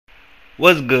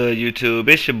What's good, YouTube?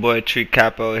 It's your boy Tree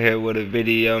Capo here with a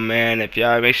video, man. If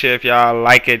y'all make sure if y'all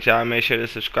like it, y'all make sure to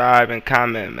subscribe and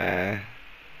comment, man.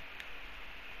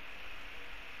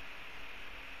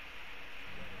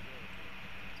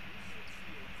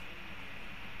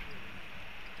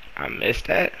 I missed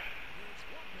that.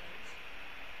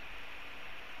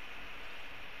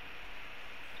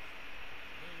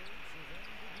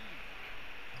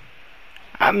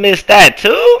 I missed that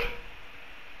too.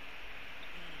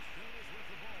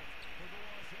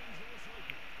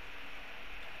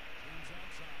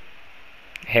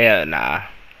 Hell nah.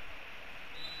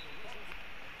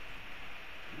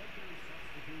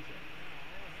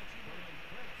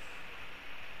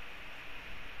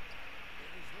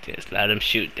 Just let him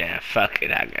shoot then. Fuck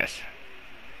it, I guess.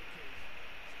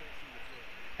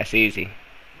 That's easy.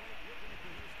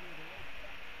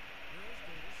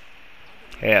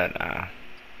 Hell nah.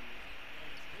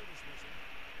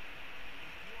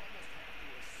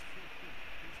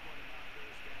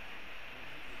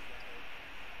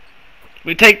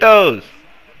 We take those.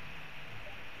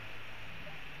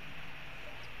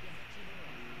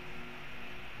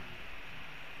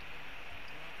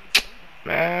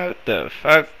 Man, what the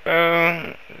fuck,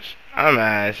 bro? I'm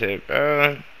at shit,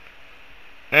 bro.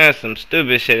 There's some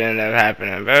stupid shit ended up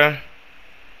happening, bro.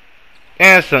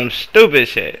 There's some stupid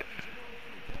shit.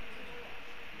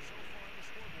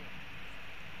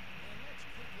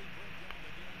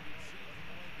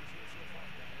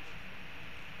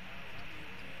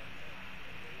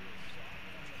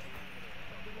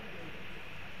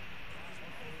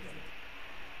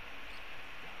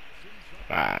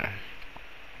 Wow.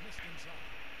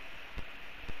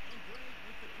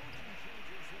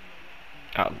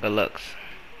 Oh, good looks.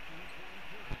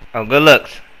 Oh, good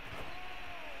looks.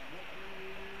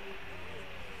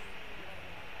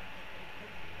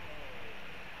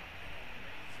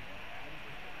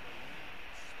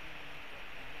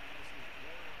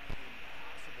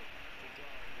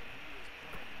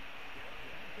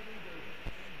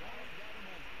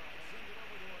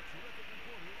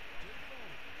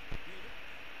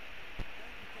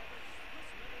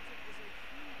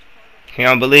 He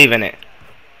don't believe in it.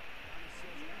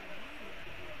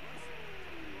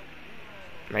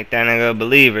 Make that nigga a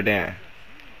believer then.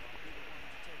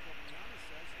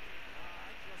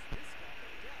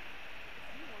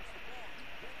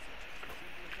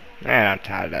 Man, I'm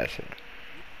tired of that shit.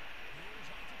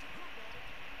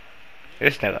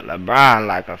 This nigga LeBron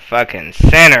like a fucking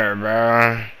center,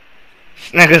 bro.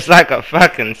 This nigga's like a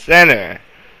fucking center.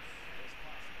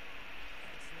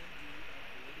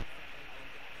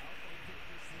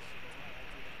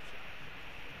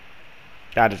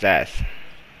 Got his ass.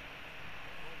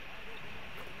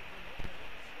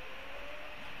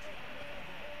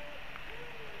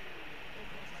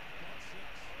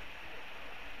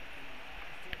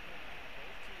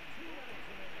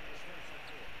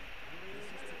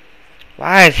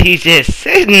 Why is he just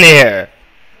sitting there?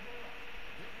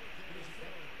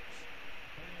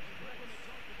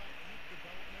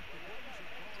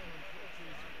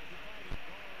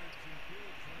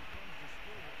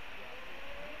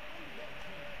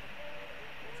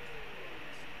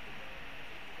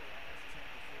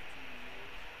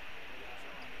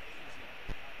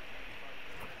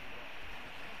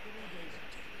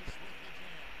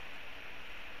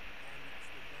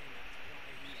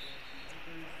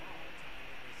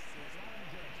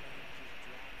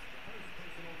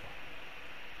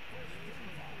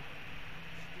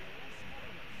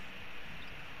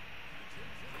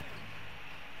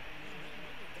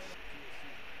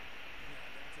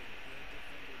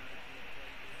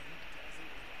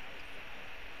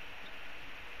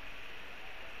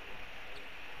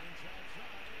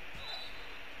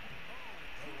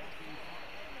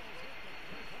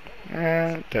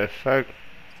 Man, what the fuck?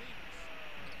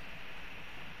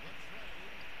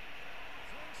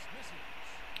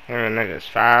 Them niggas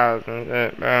fouls and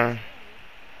shit, bro.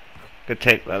 Good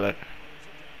take, Lillard.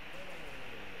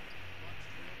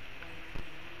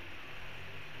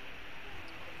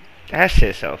 That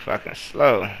shit so fucking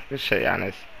slow. Good shit,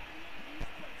 Giannis.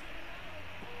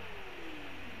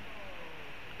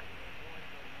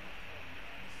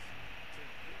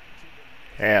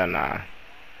 Hell nah.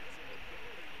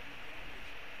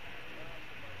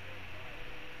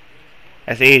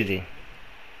 That's easy.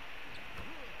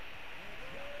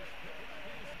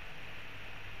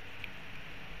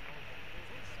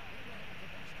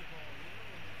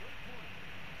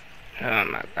 Oh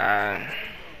my god.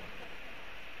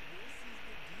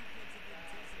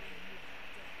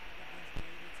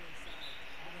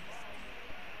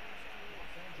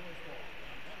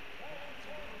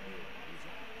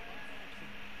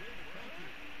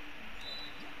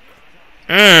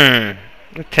 The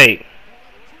take.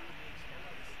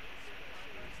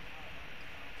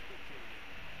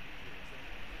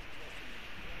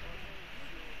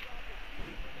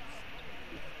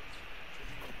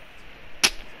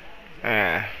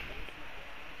 Ah.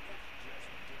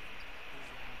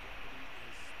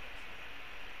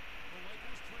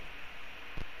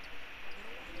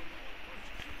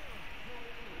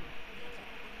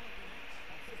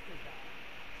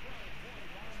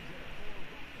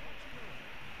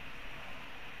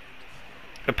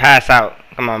 Good pass out.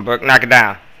 Come on, Brooke. Knock it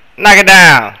down. Knock it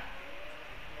down.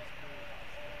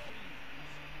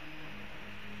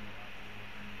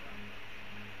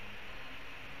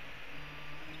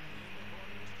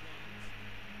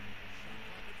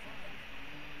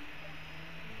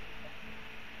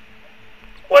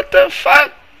 What the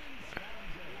fuck?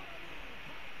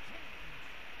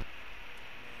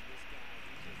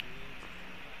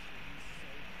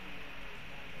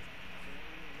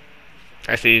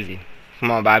 That's easy. Come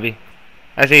on, Bobby.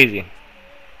 That's easy.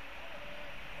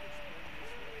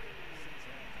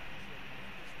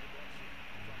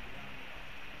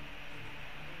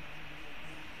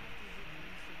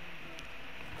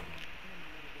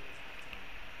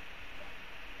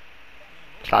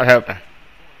 Stop helping.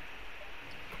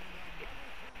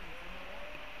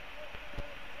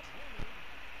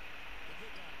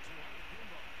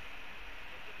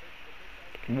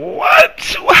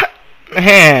 What? What?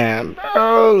 Man,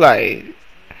 bro, like,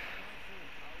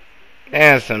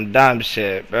 that's some dumb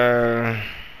shit, bro.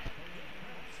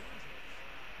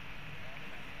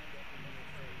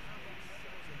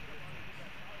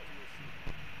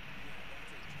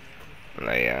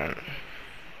 Like,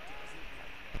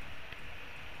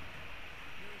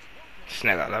 this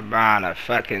nigga LeBron a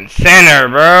fucking center,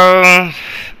 bro.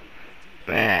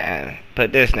 Man,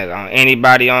 put this nigga on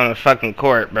anybody on the fucking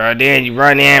court, bro. Then you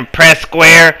run in, press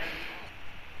square.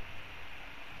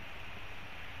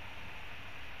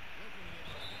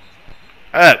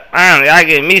 Up, finally, I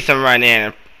get me some run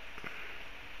in.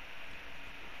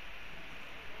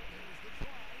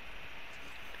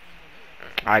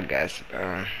 I guess,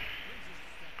 bro.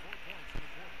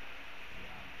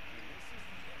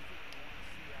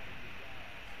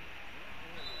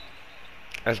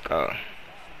 Let's go.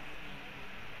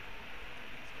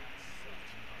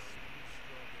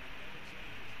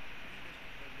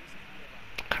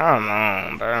 Come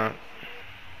on, bro.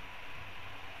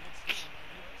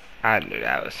 I knew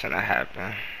that was gonna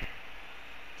happen.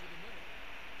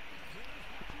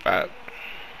 Fuck.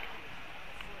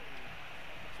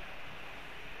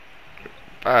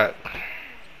 Fuck.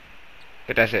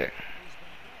 Get that shit.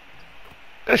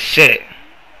 Good shit.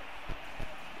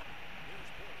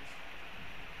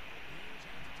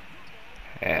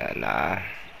 Yeah, nah.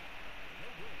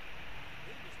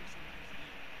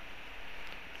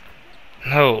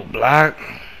 No block.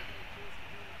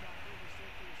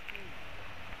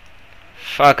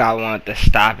 Fuck, I want to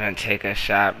stop and take a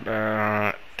shot,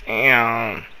 bro.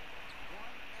 Damn.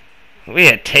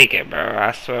 We'd take it, bro.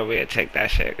 I swear we'd take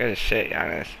that shit. Good shit,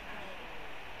 Giannis.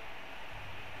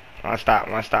 One stop,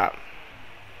 one stop.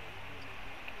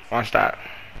 One stop.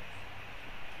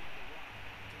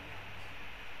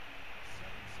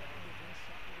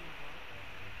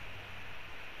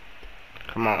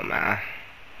 Come on, man.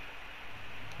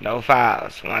 No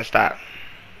fouls. One stop.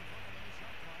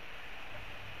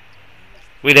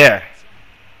 We there.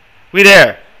 We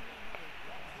there.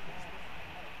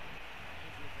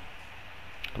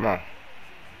 Come on.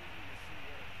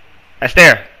 That's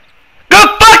there. Good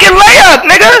fucking layup,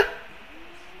 nigga!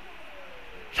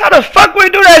 How the fuck we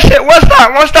do that shit? One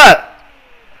stop, one stop.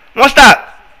 One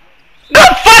stop.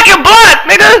 Good fucking block,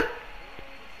 nigga!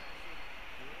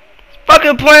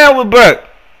 Fucking playing with Brooke.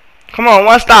 Come on,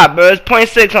 one stop, bro. It's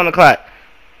 .6 on the clock.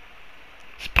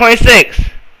 It's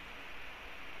 .6.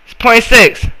 It's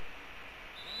 .6.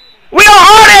 We on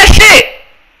all that shit!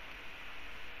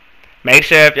 Make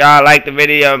sure if y'all like the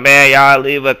video, man, y'all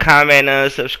leave a comment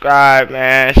and subscribe,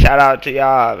 man. Shout out to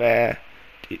y'all, man.